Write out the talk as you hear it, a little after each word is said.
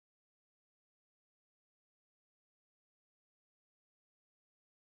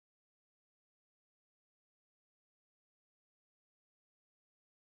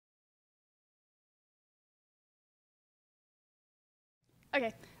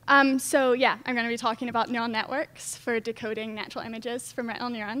Okay, so yeah, I'm going to be talking about neural networks for decoding natural images from retinal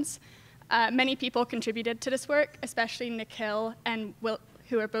neurons. Many people contributed to this work, especially Nikhil and Will,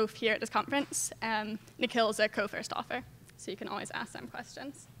 who are both here at this conference. Nikhil is a co-first author, so you can always ask them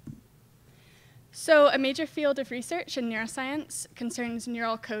questions. So a major field of research in neuroscience concerns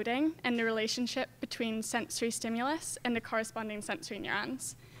neural coding and the relationship between sensory stimulus and the corresponding sensory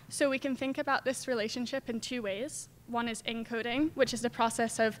neurons. So we can think about this relationship in two ways. One is encoding, which is the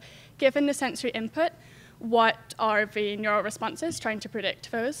process of, given the sensory input, what are the neural responses, trying to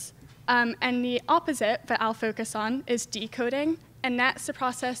predict those. And the opposite that I'll focus on is decoding, and that's the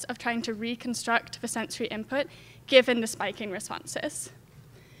process of trying to reconstruct the sensory input given the spiking responses.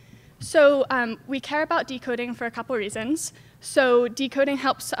 So we care about decoding for a couple reasons. So decoding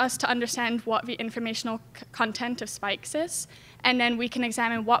helps us to understand what the informational content of spikes is, and then we can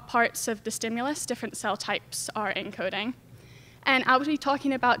examine what parts of the stimulus different cell types are encoding. And I'll be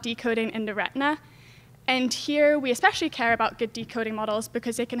talking about decoding in the retina. And here we especially care about good decoding models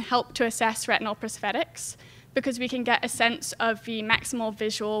because they can help to assess retinal prosthetics, because we can get a sense of the maximal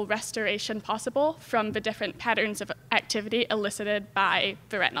visual restoration possible from the different patterns of activity elicited by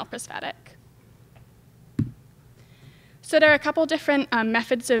the retinal prosthetic. So there are a couple different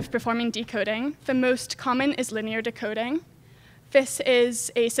methods of performing decoding. The most common is linear decoding. This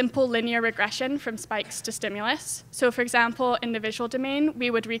is a simple linear regression from spikes to stimulus. So for example, in the visual domain, we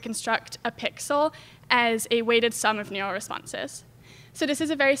would reconstruct a pixel as a weighted sum of neural responses. So this is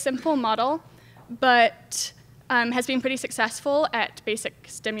a very simple model, but has been pretty successful at basic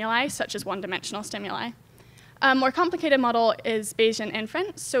stimuli, such as one-dimensional stimuli. A more complicated model is Bayesian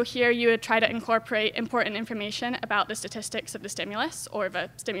inference. So here you would try to incorporate important information about the statistics of the stimulus or the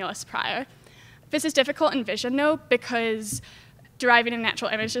stimulus prior. This is difficult in vision, though, because deriving a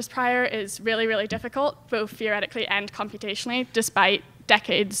natural images prior is really, really difficult, both theoretically and computationally, despite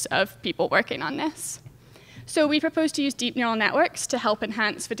decades of people working on this. So we propose to use deep neural networks to help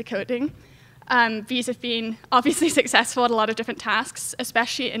enhance the decoding. These have been obviously successful at a lot of different tasks,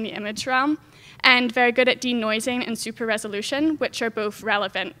 especially in the image realm, and very good at denoising and super resolution, which are both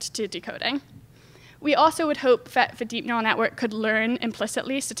relevant to decoding. We also would hope that the deep neural network could learn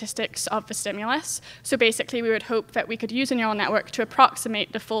implicitly statistics of the stimulus. So basically, we would hope that we could use a neural network to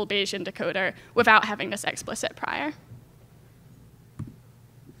approximate the full Bayesian decoder without having this explicit prior.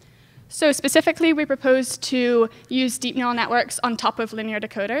 So specifically, we propose to use deep neural networks on top of linear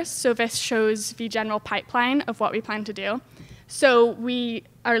decoders. So this shows the general pipeline of what we plan to do. So we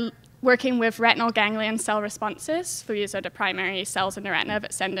are working with retinal ganglion cell responses. So these are the primary cells in the retina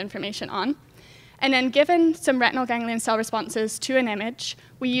that send information on. And then given some retinal ganglion cell responses to an image,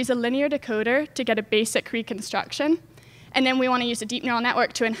 we use a linear decoder to get a basic reconstruction. And then we want to use a deep neural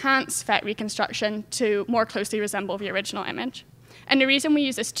network to enhance that reconstruction to more closely resemble the original image. And the reason we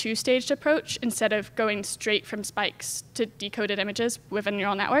use this two-staged approach instead of going straight from spikes to decoded images with a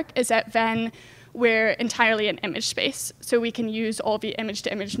neural network is that then we're entirely in image space. So we can use all the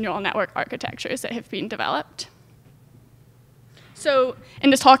image-to-image neural network architectures that have been developed. So in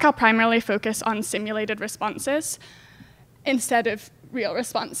this talk, I'll primarily focus on simulated responses instead of real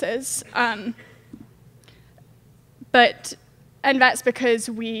responses. And that's because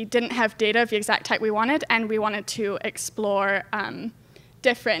we didn't have data of the exact type we wanted, and we wanted to explore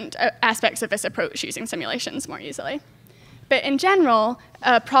different aspects of this approach using simulations more easily. But in general,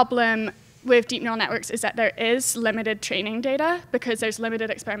 a problem with deep neural networks is that there is limited training data because there's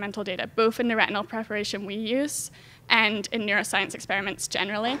limited experimental data, both in the retinal preparation we use and in neuroscience experiments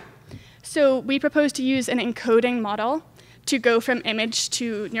generally. So we propose to use an encoding model to go from image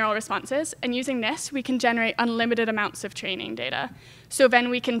to neural responses, and using this, we can generate unlimited amounts of training data. So then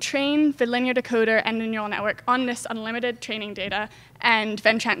we can train the linear decoder and the neural network on this unlimited training data and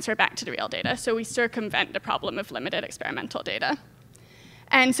then transfer back to the real data. So we circumvent the problem of limited experimental data.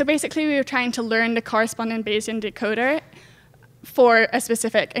 And so basically, we were trying to learn the corresponding Bayesian decoder for a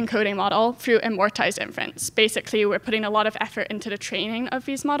specific encoding model through amortized inference. Basically, we're putting a lot of effort into the training of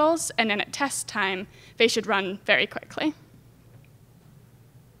these models, and then at test time, they should run very quickly.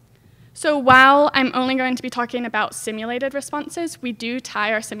 So while I'm only going to be talking about simulated responses, we do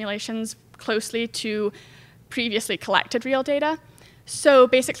tie our simulations closely to previously collected real data. So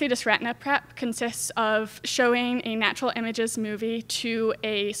basically, this retina prep consists of showing a natural images movie to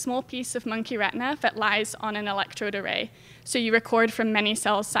a small piece of monkey retina that lies on an electrode array. So you record from many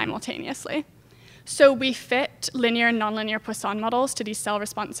cells simultaneously. So we fit linear and nonlinear Poisson models to these cell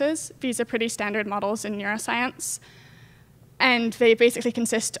responses. These are pretty standard models in neuroscience. And they basically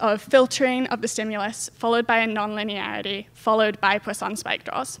consist of filtering of the stimulus, followed by a nonlinearity, followed by Poisson spike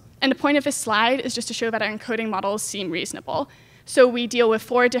draws. And the point of this slide is just to show that our encoding models seem reasonable. So we deal with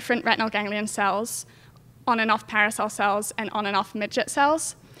 4 different retinal ganglion cells, on and off paracel cells, and on and off midget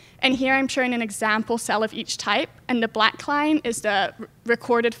cells. And here I'm showing an example cell of each type, and the black line is the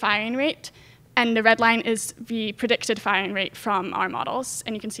recorded firing rate, and the red line is the predicted firing rate from our models,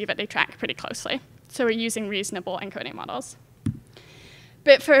 and you can see that they track pretty closely. So we're using reasonable encoding models.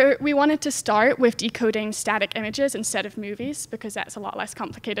 But we wanted to start with decoding static images instead of movies, because that's a lot less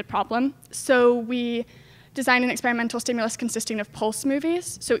complicated problem. So we designed an experimental stimulus consisting of pulse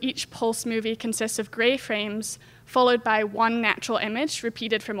movies. So each pulse movie consists of gray frames followed by 1 natural image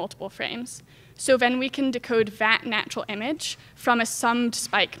repeated for multiple frames. So then we can decode that natural image from a summed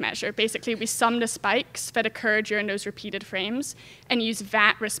spike measure. Basically, we sum the spikes that occur during those repeated frames and use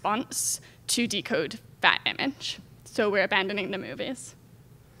that response to decode that image. So we're abandoning the movies.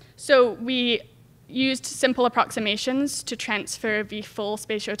 So we used simple approximations to transfer the full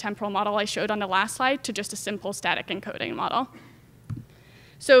spatiotemporal model I showed on the last slide to just a simple static encoding model.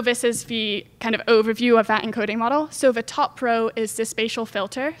 So this is the kind of overview of that encoding model. So the top row is the spatial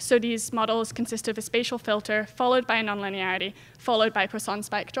filter. So these models consist of a spatial filter followed by a nonlinearity, followed by Poisson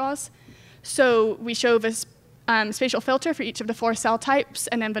spike draws. So we show this spatial filter for each of the 4 cell types,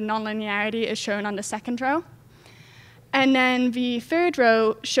 and then the nonlinearity is shown on the second row. And then the third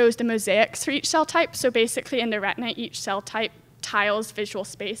row shows the mosaics for each cell type. So basically in the retina, each cell type tiles visual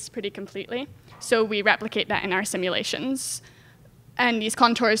space pretty completely. So we replicate that in our simulations. And these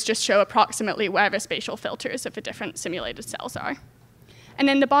contours just show approximately where the spatial filters of the different simulated cells are. And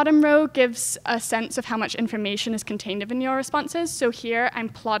then the bottom row gives a sense of how much information is contained in your responses. So here I'm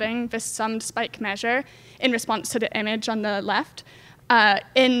plotting the summed spike measure in response to the image on the left.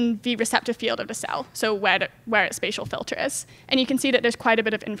 In the receptive field of the cell, so where its spatial filter is. And you can see that there's quite a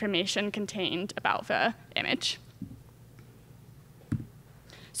bit of information contained about the image.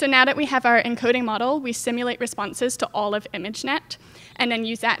 So now that we have our encoding model, we simulate responses to all of ImageNet, and then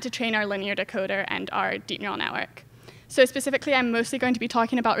use that to train our linear decoder and our deep neural network. So specifically, I'm mostly going to be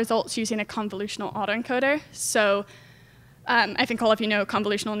talking about results using a convolutional autoencoder. So I think all of you know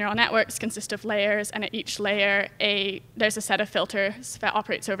convolutional neural networks consist of layers, and at each layer, there's a set of filters that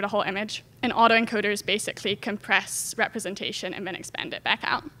operates over the whole image. And autoencoders basically compress representation and then expand it back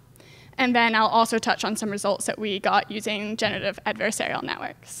out. And then I'll also touch on some results that we got using generative adversarial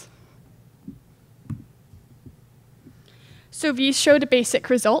networks. So these show the basic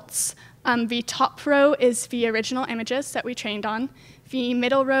results. The top row is the original images that we trained on. The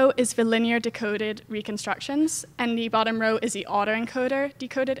middle row is the linear decoded reconstructions, and the bottom row is the autoencoder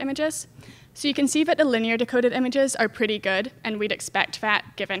decoded images. So you can see that the linear decoded images are pretty good, and we'd expect that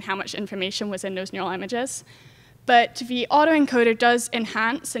given how much information was in those neural images. But the autoencoder does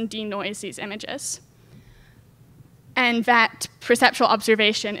enhance and denoise these images. And that perceptual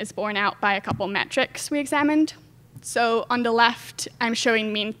observation is borne out by a couple metrics we examined. So on the left, I'm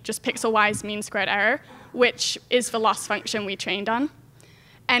showing just pixel-wise mean squared error, which is the loss function we trained on.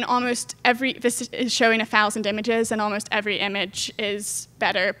 And this is showing 1,000 images, and almost every image is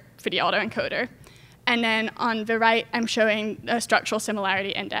better for the autoencoder. And then on the right, I'm showing a structural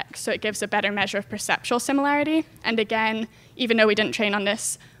similarity index. So it gives a better measure of perceptual similarity. And again, even though we didn't train on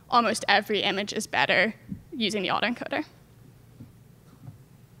this, almost every image is better using the autoencoder.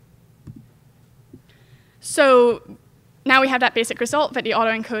 So now we have that basic result that the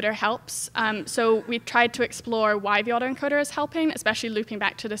autoencoder helps. So we tried to explore why the autoencoder is helping, especially looping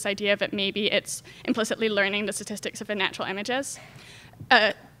back to this idea that maybe it's implicitly learning the statistics of the natural images,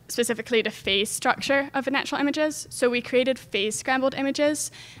 specifically the phase structure of the natural images. So we created phase scrambled images,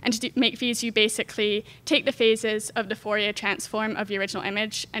 and to make these, you basically take the phases of the Fourier transform of the original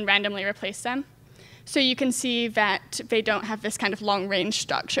image and randomly replace them. So you can see that they don't have this kind of long-range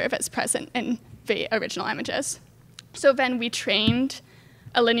structure that's present in the original images. So then we trained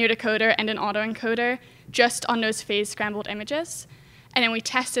a linear decoder and an autoencoder just on those phase scrambled images, and then we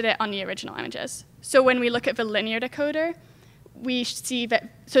tested it on the original images. So when we look at the linear decoder, we see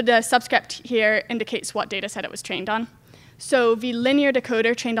that, so the subscript here indicates what data set it was trained on. So the linear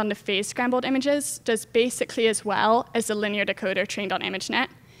decoder trained on the phase scrambled images does basically as well as the linear decoder trained on ImageNet,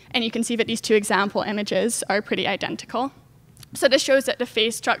 and you can see that these 2 example images are pretty identical. So this shows that the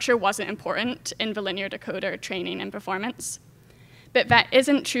phase structure wasn't important in the linear decoder training and performance. But that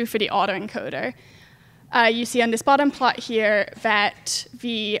isn't true for the autoencoder. You see on this bottom plot here that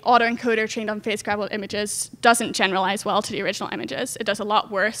the autoencoder trained on phase scrambled images doesn't generalize well to the original images. It does a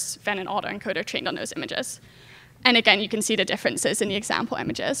lot worse than an autoencoder trained on those images. And again, you can see the differences in the example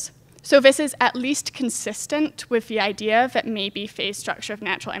images. So this is at least consistent with the idea that maybe phase structure of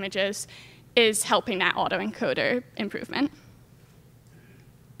natural images is helping that autoencoder improvement.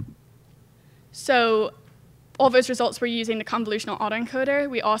 So all those results were using the convolutional autoencoder.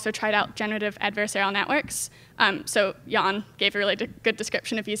 We also tried out generative adversarial networks. So Jan gave a really good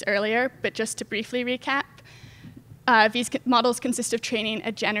description of these earlier, but just to briefly recap, these models consist of training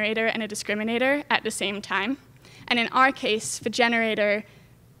a generator and a discriminator at the same time. And in our case, the generator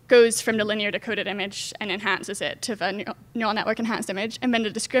goes from the linear decoded image and enhances it to the neural network enhanced image, and then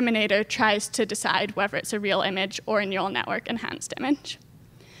the discriminator tries to decide whether it's a real image or a neural network enhanced image.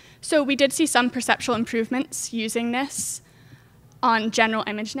 So we did see some perceptual improvements using this on general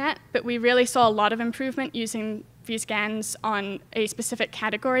ImageNet, but we really saw a lot of improvement using these GANs on a specific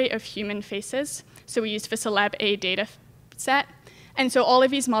category of human faces. So we used the Celeb A data set. And so all of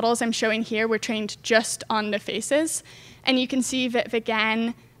these models I'm showing here were trained just on the faces. And you can see that the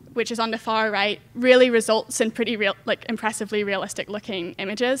GAN, which is on the far right, really results in pretty impressively realistic looking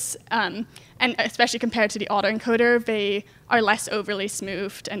images. And especially compared to the autoencoder, they are less overly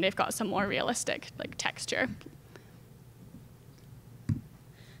smoothed and they've got some more realistic texture.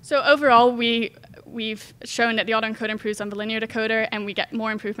 So overall, we've shown that the autoencoder improves on the linear decoder and we get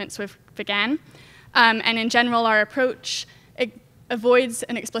more improvements with the GAN. And in general, our approach avoids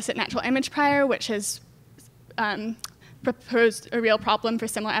an explicit natural image prior, which has proposed a real problem for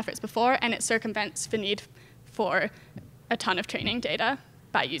similar efforts before, and it circumvents the need for a ton of training data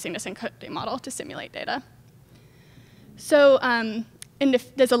by using this encoding model to simulate data. So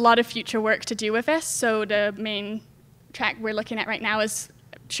there's a lot of future work to do with this. So the main track we're looking at right now is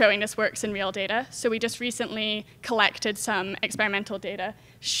showing this works in real data. So we just recently collected some experimental data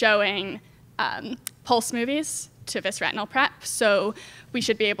showing pulse movies to this retinal prep. So we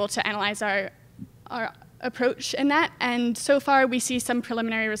should be able to analyze our approach in that. And so far, we see some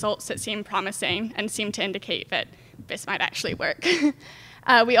preliminary results that seem promising and seem to indicate that this might actually work.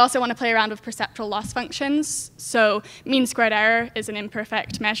 We also want to play around with perceptual loss functions. So mean squared error is an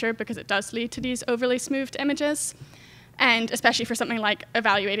imperfect measure because it does lead to these overly smoothed images. And especially for something like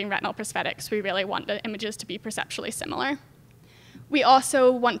evaluating retinal prosthetics, we really want the images to be perceptually similar. We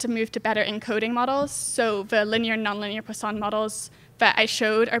also want to move to better encoding models. So the linear and nonlinear Poisson models that I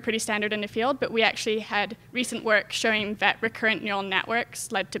showed are pretty standard in the field, but we actually had recent work showing that recurrent neural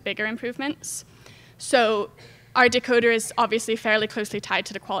networks led to bigger improvements. So our decoder is obviously fairly closely tied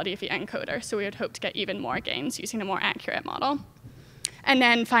to the quality of the encoder, so we would hope to get even more gains using a more accurate model. And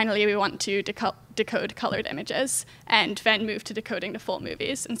then finally, we want to decode colored images and then move to decoding the full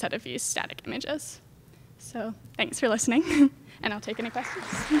movies instead of these static images. So thanks for listening, and I'll take any questions.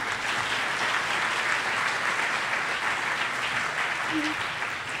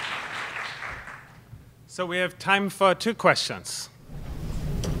 So we have time for 2 questions.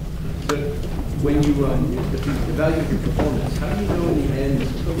 When you evaluate your performance, how do you know in the end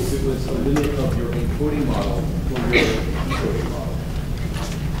if it was a limit of your encoding model or your decoding model?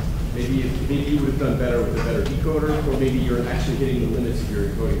 Maybe you would have done better with a better decoder, or maybe you're actually hitting the limits of your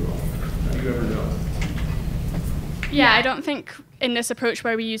encoding model. How do you ever know? Yeah, I don't think in this approach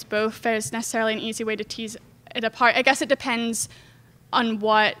where we use both, there's necessarily an easy way to tease it apart. I guess it depends on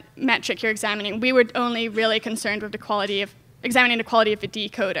what metric you're examining. We were only really concerned with examining the quality of the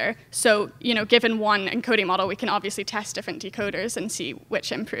decoder. So, given one encoding model, we can obviously test different decoders and see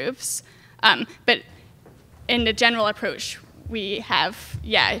which improves. But in the general approach, we have,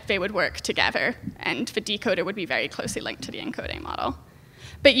 they would work together, and the decoder would be very closely linked to the encoding model.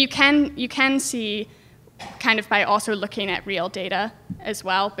 But you can see kind of by also looking at real data as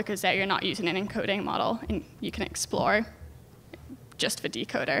well, because there you're not using an encoding model, and you can explore just the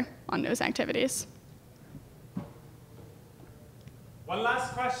decoder on those activities. One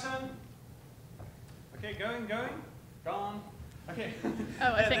last question. Okay, going, gone. Okay.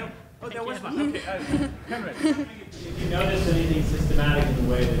 Oh, I think. Oh, there was one. Okay, Henry. If you notice anything systematic in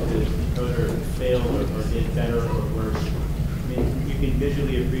the way that the decoder failed or did better or worse, I mean, you can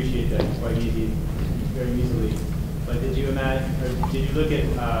visually appreciate that quite very easily. But did you imagine, or did you look at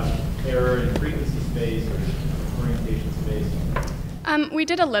error in frequency space or orientation space? We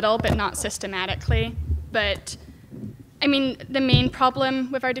did a little, but not systematically. But I mean, the main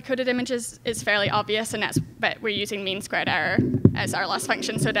problem with our decoded images is fairly obvious, and that's that we're using mean squared error as our loss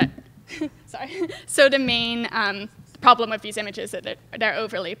function. So that, So the main problem with these images is that they're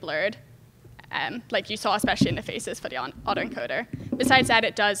overly blurred, like you saw, especially in the faces for the autoencoder. Besides that,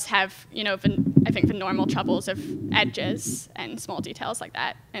 it does have, I think the normal troubles of edges and small details like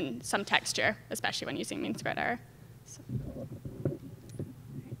that, and some texture, especially when using mean squared error. So.